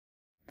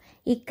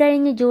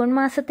ഇക്കഴിഞ്ഞ ജൂൺ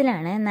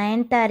മാസത്തിലാണ്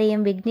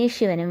നയൻതാരയും വിഘ്നേഷ്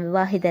ശിവനും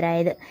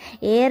വിവാഹിതരായത്.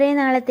 ഏറെ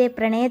നാളത്തെ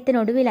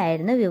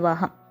പ്രണയത്തിനൊടുവിലായിരുന്നു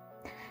വിവാഹം.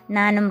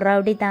 നാനും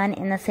റൗഡി താൻ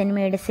എന്ന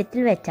സിനിമയുടെ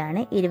സെറ്റിൽ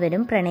വെച്ചാണ്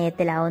ഇരുവരും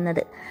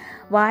പ്രണയത്തിലാവുന്നത്.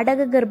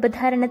 വാടക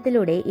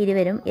ഗർഭധാരണത്തിലൂടെ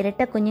ഇരുവരും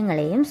ഇരട്ട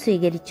കുഞ്ഞുങ്ങളെയും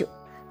സ്വീകരിച്ചു.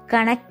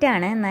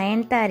 കണക്റ്റാണ്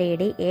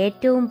നയൻതാരയുടെ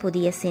ഏറ്റവും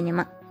പുതിയ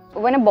cinema.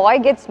 When a boy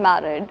gets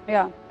married,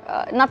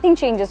 nothing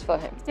changes for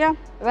him.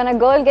 When a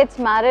girl gets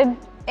married,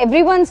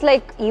 everyone's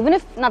like, even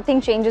if nothing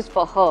changes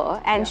for her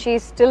and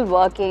she's still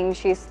working,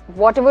 she's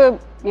whatever,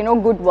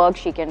 good work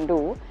she can do,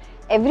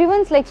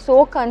 everyone's like so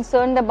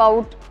concerned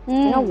about,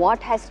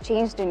 what has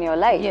changed in your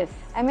life. Yes.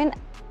 I mean,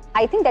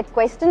 I think that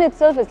question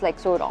itself is like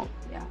so wrong.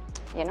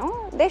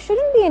 There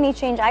shouldn't be any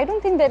change. I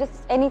don't think there is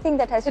anything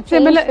that has changed.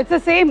 Similar, it's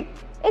the same.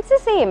 It's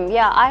the same,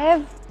 yeah. I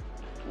have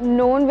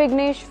known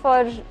Vignesh for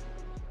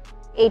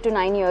 8 to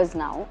 9 years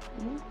now,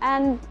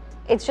 and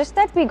it's just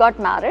that we got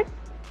married,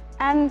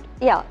 and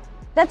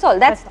that's all.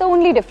 That's the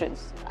only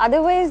difference.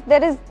 Otherwise,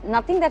 there is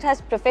nothing that has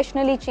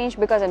professionally changed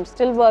because I'm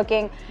still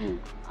working.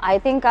 I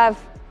think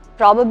I've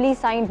probably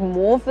signed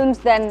more films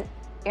than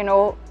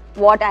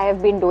what I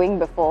have been doing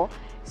before.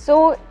 So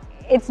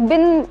it's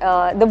been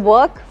the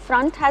work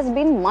front has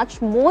been much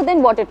more than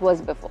what it was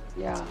before.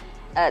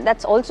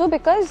 That's also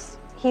because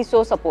he's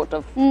so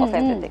supportive of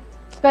everything.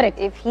 Correct.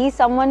 If he's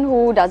someone who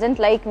doesn't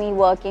like me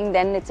working,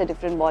 then it's a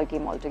different ball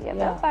game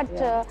altogether. But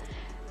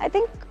I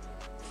think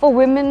for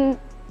women,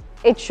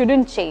 it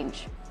shouldn't change.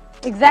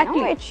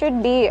 Exactly. It should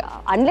be,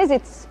 unless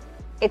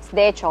it's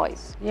their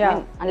choice.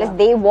 Unless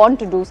they want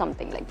to do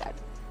something like that.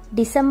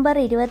 December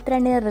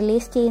 22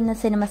 release ചെയ്യുന്ന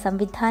cinema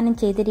സംവിധാനം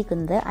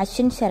ചെയ്തിരിക്കുന്നത്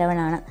അശ്വിൻ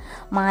ശരവണാണ്.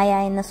 മായ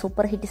എന്ന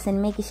super hit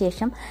സിനിമയ്ക്ക്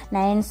ശേഷം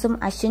നയൻസും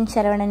അശ്വിൻ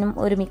ശരവണനും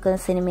ഒരുമിക്കുന്ന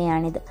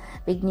സിനിമയാണിത്.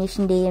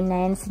 വിഘ്നേഷിന്റെയും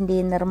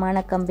നയൻസിന്റെയും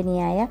നിർമ്മാണ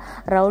കമ്പനിയായ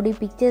rowdy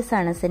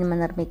പിക്ചേഴ്സാണ് cinema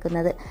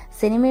നിർമ്മിക്കുന്നത്.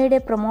 സിനിമയുടെ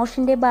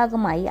പ്രൊമോഷന്റെ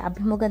ഭാഗമായി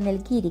അഭിമുഖം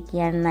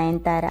നൽകിയിരിക്കുകയാണ്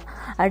നയൻതാര.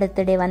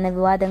 അടുത്തിടെ വന്ന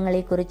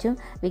വിവാദങ്ങളെക്കുറിച്ചും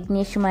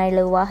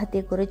വിഘ്നേഷുമായുള്ള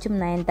വിവാഹത്തെക്കുറിച്ചും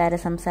നയൻതാര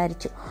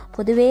സംസാരിച്ചു.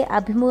 പൊതുവെ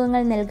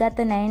അഭിമുഖങ്ങൾ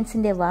നൽകാത്ത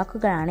നയൻസിന്റെ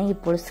വാക്കുകളാണ്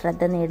ഇപ്പോൾ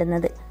ശ്രദ്ധ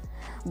നേടുന്നത്.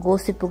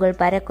 ഗോസിപ്പുകൾ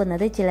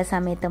പരക്കുന്നത് ചില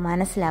സമയത്ത്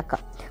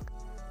മനസ്സിലാക്കാം.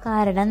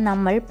 കാരണം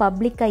നമ്മൾ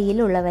പബ്ലിക്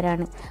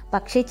കയ്യിലുള്ളവരാണ്.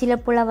 പക്ഷേ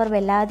ചിലപ്പോൾ അവർ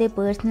വല്ലാതെ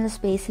പേഴ്സണൽ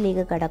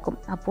സ്പേസിലേക്ക് കടക്കും.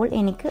 അപ്പോൾ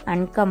എനിക്ക്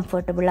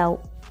അൺകംഫർട്ടബിൾ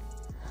ആവും.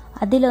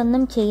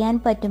 അതിലൊന്നും ചെയ്യാൻ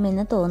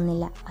പറ്റുമെന്ന്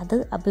തോന്നുന്നില്ല. അത്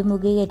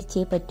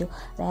അഭിമുഖീകരിച്ചേ പറ്റൂ.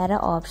 വേറെ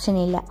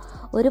ഓപ്ഷനില്ല.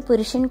 ഒരു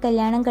പുരുഷൻ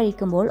കല്യാണം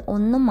കഴിക്കുമ്പോൾ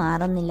ഒന്നും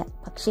മാറുന്നില്ല.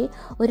 പക്ഷേ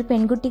ഒരു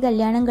പെൺകുട്ടി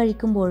കല്യാണം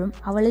കഴിക്കുമ്പോഴും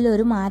അവളിൽ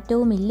ഒരു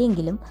മാറ്റവും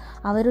ഇല്ലെങ്കിലും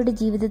അവരുടെ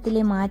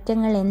ജീവിതത്തിലെ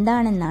മാറ്റങ്ങൾ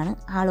എന്താണെന്നാണ്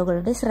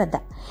ആളുകളുടെ ശ്രദ്ധ.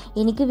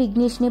 എനിക്ക്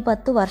വിഘ്നേഷിനെ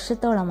 10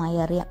 വർഷത്തോളമായി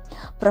അറിയാം.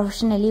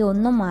 പ്രൊഫഷണലി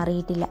ഒന്നും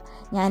മാറിയിട്ടില്ല.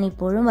 ഞാൻ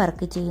ഇപ്പോഴും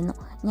വർക്ക് ചെയ്യുന്നു.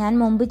 ഞാൻ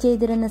മുമ്പ്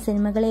ചെയ്തിരുന്ന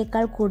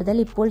സിനിമകളേക്കാൾ കൂടുതൽ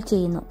ഇപ്പോൾ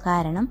ചെയ്യുന്നു.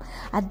 കാരണം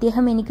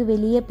അദ്ദേഹം എനിക്ക്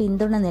വലിയ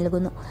പിന്തുണ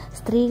നൽകുന്നു.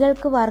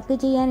 സ്ത്രീകൾക്ക് വർക്ക്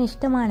ചെയ്യാൻ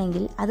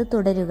ഇഷ്ടമാണെങ്കിൽ അത്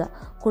തുടരുക.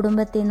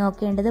 കുടുംബത്തെ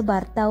നോക്കേണ്ടത്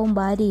ഭർത്താവും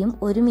ഭാര്യയും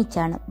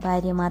ഒരുമിച്ചാണ്,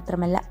 ഭാര്യ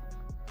മാത്രമല്ല.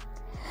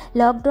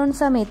 ലോക്ക്ഡൗൺ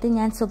സമയത്ത്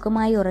ഞാൻ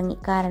സുഖമായി ഉറങ്ങി.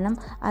 കാരണം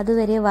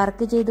അതുവരെ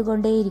വർക്ക്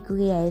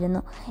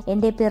ചെയ്തുകൊണ്ടേയിരിക്കുകയായിരുന്നു.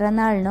 എൻ്റെ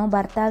പിറന്നാളിനോ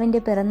ഭർത്താവിൻ്റെ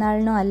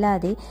പിറന്നാളിനോ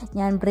അല്ലാതെ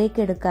ഞാൻ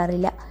ബ്രേക്ക്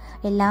എടുക്കാറില്ല.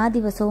 എല്ലാ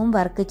ദിവസവും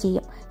വർക്ക്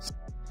ചെയ്യും.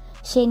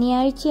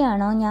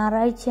 ശനിയാഴ്ചയാണോ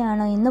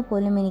ഞായറാഴ്ചയാണോ എന്ന്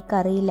പോലും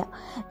എനിക്കറിയില്ല.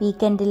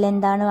 വീക്കെൻഡിൽ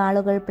എന്താണ്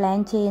ആളുകൾ പ്ലാൻ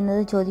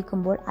ചെയ്യുന്നത്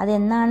ചോദിക്കുമ്പോൾ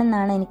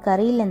അതെന്നാണെന്നാണ്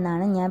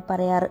എനിക്കറിയില്ലെന്നാണ് ഞാൻ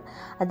പറയാറ്.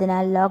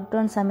 അതിനാൽ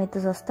ലോക്ക്ഡൗൺ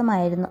സമയത്ത്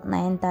സ്വസ്ഥമായിരുന്നു.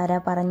 നയൻതാര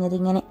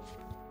പറഞ്ഞതിങ്ങനെ.